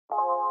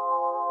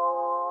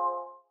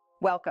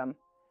Welcome.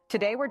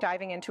 Today we're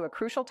diving into a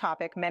crucial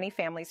topic many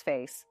families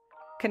face: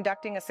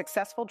 conducting a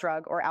successful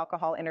drug or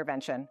alcohol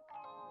intervention.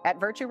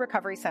 At Virtue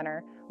Recovery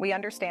Center, we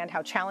understand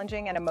how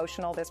challenging and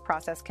emotional this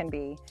process can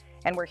be,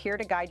 and we're here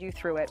to guide you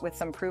through it with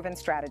some proven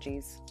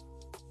strategies.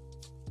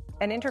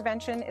 An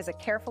intervention is a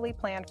carefully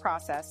planned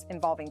process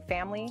involving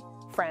family,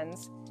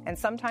 friends, and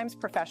sometimes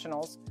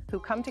professionals who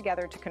come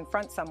together to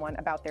confront someone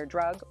about their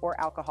drug or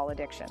alcohol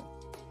addiction.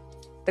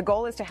 The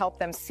goal is to help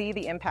them see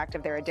the impact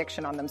of their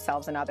addiction on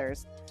themselves and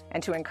others,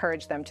 and to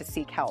encourage them to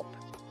seek help.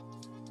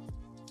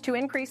 To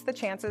increase the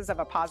chances of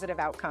a positive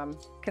outcome,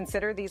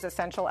 consider these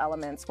essential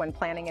elements when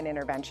planning an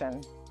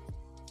intervention.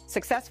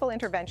 Successful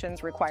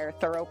interventions require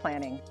thorough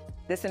planning.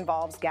 This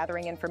involves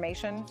gathering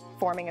information,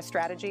 forming a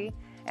strategy,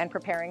 and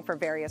preparing for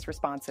various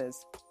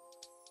responses.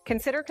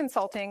 Consider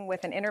consulting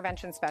with an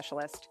intervention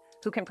specialist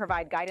who can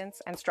provide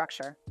guidance and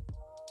structure.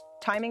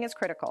 Timing is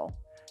critical.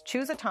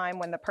 Choose a time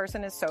when the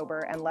person is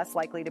sober and less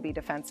likely to be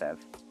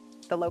defensive.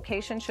 The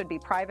location should be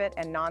private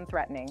and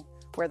non-threatening,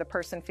 where the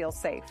person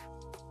feels safe.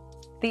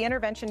 The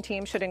intervention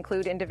team should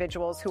include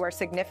individuals who are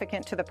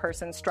significant to the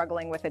person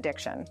struggling with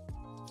addiction.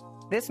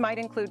 This might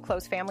include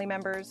close family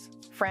members,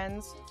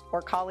 friends,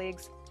 or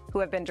colleagues who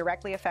have been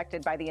directly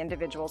affected by the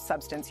individual's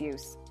substance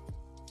use.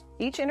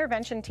 Each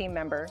intervention team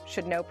member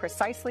should know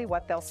precisely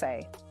what they'll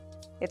say.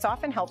 It's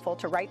often helpful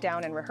to write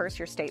down and rehearse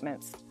your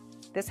statements.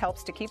 This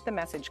helps to keep the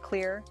message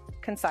clear,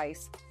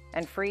 concise,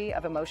 and free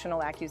of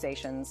emotional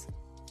accusations.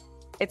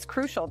 It's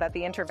crucial that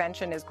the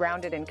intervention is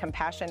grounded in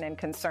compassion and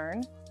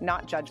concern,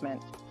 not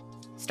judgment.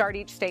 Start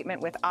each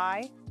statement with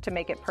 "I" to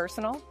make it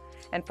personal,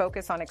 and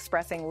focus on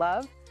expressing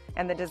love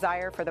and the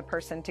desire for the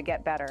person to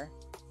get better.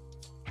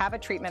 Have a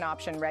treatment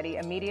option ready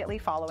immediately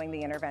following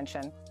the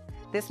intervention.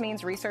 This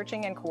means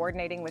researching and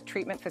coordinating with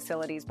treatment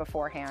facilities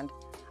beforehand,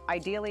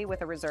 ideally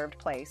with a reserved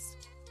place.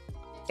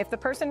 If the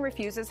person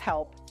refuses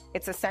help,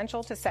 it's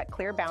essential to set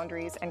clear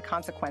boundaries and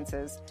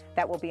consequences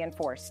that will be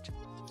enforced.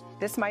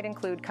 This might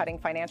include cutting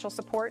financial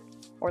support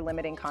or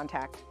limiting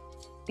contact.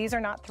 These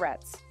are not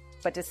threats,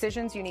 but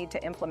decisions you need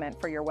to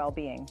implement for your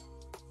well-being.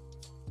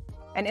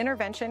 An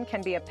intervention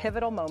can be a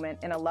pivotal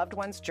moment in a loved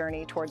one's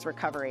journey towards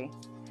recovery.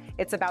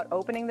 It's about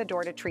opening the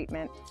door to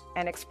treatment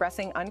and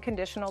expressing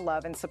unconditional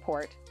love and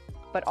support,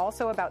 but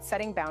also about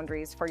setting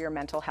boundaries for your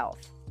mental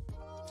health.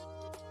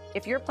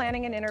 If you're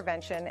planning an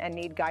intervention and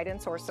need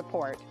guidance or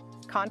support,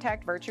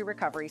 contact Virtue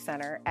Recovery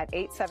Center at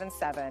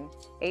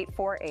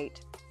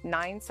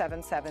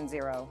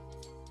 877-848-9770.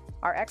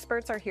 Our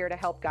experts are here to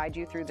help guide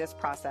you through this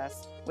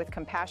process with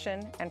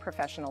compassion and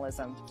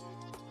professionalism.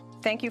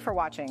 Thank you for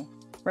watching.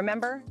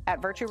 Remember,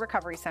 at Virtue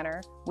Recovery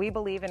Center, we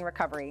believe in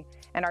recovery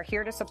and are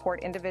here to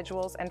support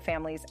individuals and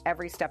families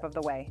every step of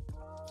the way.